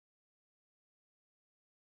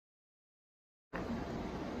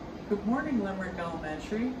Good morning, Limerick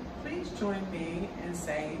Elementary. Please join me in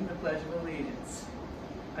saying the Pledge of Allegiance.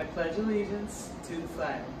 I pledge allegiance to the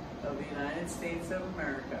flag of the United States of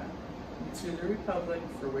America and to the republic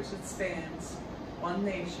for which it stands, one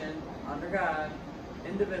nation, under God,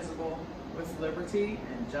 indivisible, with liberty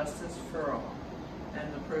and justice for all.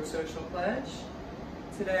 And the pro-social pledge.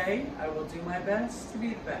 Today, I will do my best to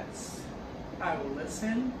be the best. I will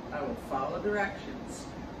listen, I will follow directions.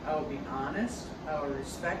 I will be honest, I will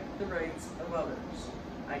respect the rights of others.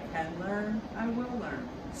 I can learn, I will learn.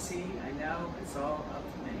 See, I know it's all up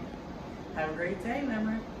to me. Have a great day,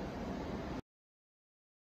 Limerick.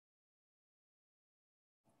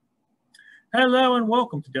 Hello and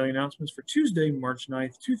welcome to Daily Announcements for Tuesday, March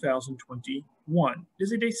 9th, 2021. It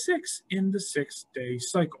is a day 6 in the 6-day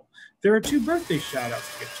cycle. There are 2 birthday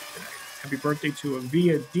shout-outs to get to today. Happy birthday to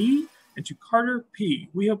Avia D and to Carter P.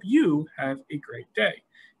 We hope you have a great day.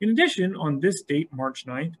 In addition, on this date, March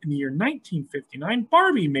 9th, in the year 1959,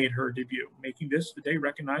 Barbie made her debut, making this the day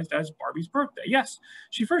recognized as Barbie's birthday. Yes,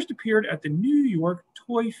 she first appeared at the New York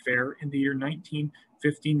Toy Fair in the year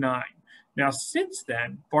 1959. Now, since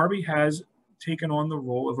then, Barbie has taken on the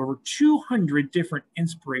role of over 200 different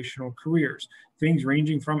inspirational careers, things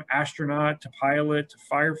ranging from astronaut to pilot to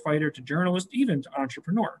firefighter to journalist, even to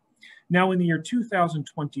entrepreneur. Now, in the year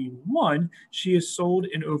 2021, she is sold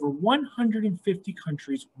in over 150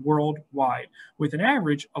 countries worldwide, with an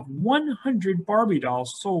average of 100 Barbie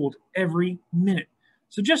dolls sold every minute.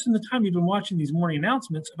 So just in the time you've been watching these morning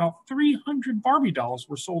announcements, about 300 Barbie dolls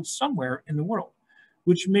were sold somewhere in the world,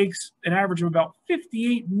 which makes an average of about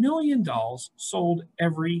 58 million dolls sold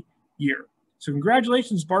every year. So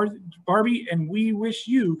congratulations, Barbie, and we wish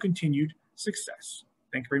you continued success.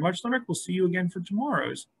 Thank you very much, Limerick. We'll see you again for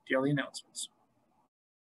tomorrow's Daily Announcements.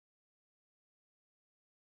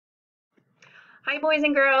 Hi, boys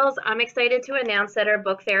and girls. I'm excited to announce that our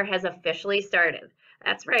book fair has officially started.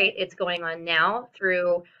 That's right. It's going on now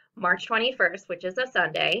through March 21st, which is a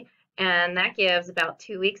Sunday, and that gives about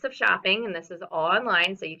 2 weeks of shopping, and this is all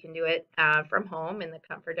online, so you can do it from home in the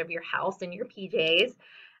comfort of your house in your PJs.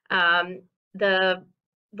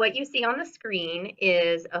 What you see on the screen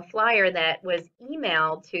is a flyer that was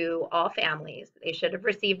emailed to all families. They should have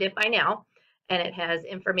received it by now, and it has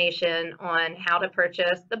information on how to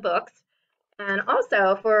purchase the books. And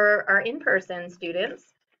also for our in-person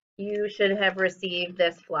students, you should have received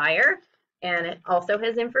this flyer, and it also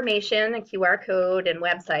has information, a QR code and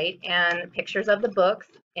website, and pictures of the books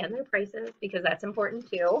and their prices, because that's important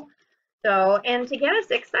too. So, and to get us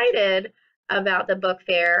excited about the book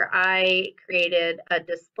fair, I created a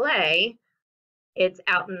display. It's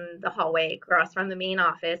out in the hallway across from the main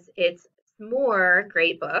office. It's more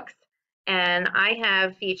great books, and I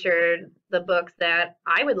have featured the books that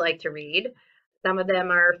I would like to read. Some of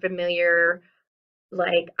them are familiar,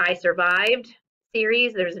 like I Survived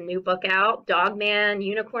series. There's a new book out, Dog Man,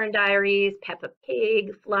 Unicorn Diaries, Peppa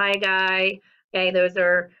Pig, Fly Guy. Okay, those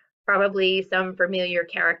are probably some familiar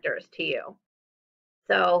characters to you.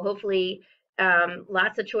 So hopefully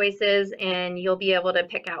lots of choices, and you'll be able to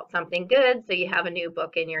pick out something good so you have a new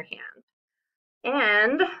book in your hand.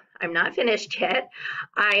 And I'm not finished yet.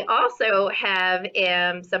 I also have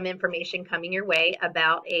some information coming your way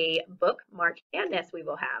about a book March Madness we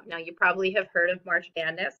will have. Now, you probably have heard of March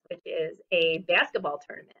Madness, which is a basketball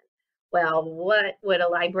tournament. Well, what would a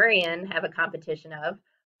librarian have a competition of?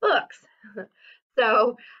 Books.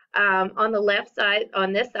 So on the left side,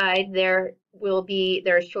 on this side,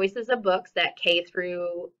 there's choices of books that K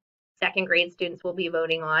through 2nd grade students will be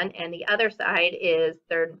voting on, and the other side is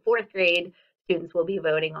 3rd and 4th grade students will be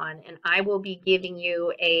voting on, and I will be giving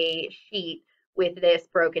you a sheet with this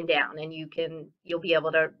broken down, and you'll be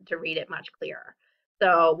able to read it much clearer.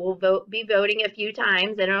 So we'll be voting a few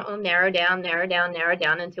times, and it'll narrow down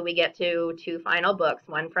until we get to 2 final books,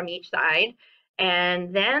 one from each side.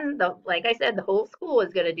 And then, like I said, the whole school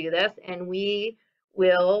is going to do this, and we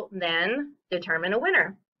will then determine a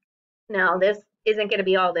winner. Now, this isn't going to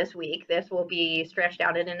be all this week. This will be stretched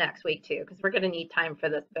out into next week too, because we're going to need time for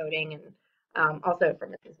this voting, and also for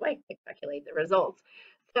Mrs. White to calculate the results.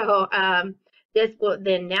 So this will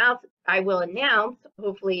then I will announce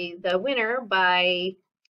hopefully the winner by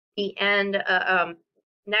the end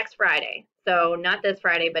next Friday. So not this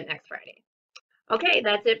Friday, but next Friday. Okay,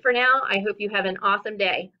 that's it for now. I hope you have an awesome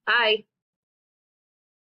day. Bye.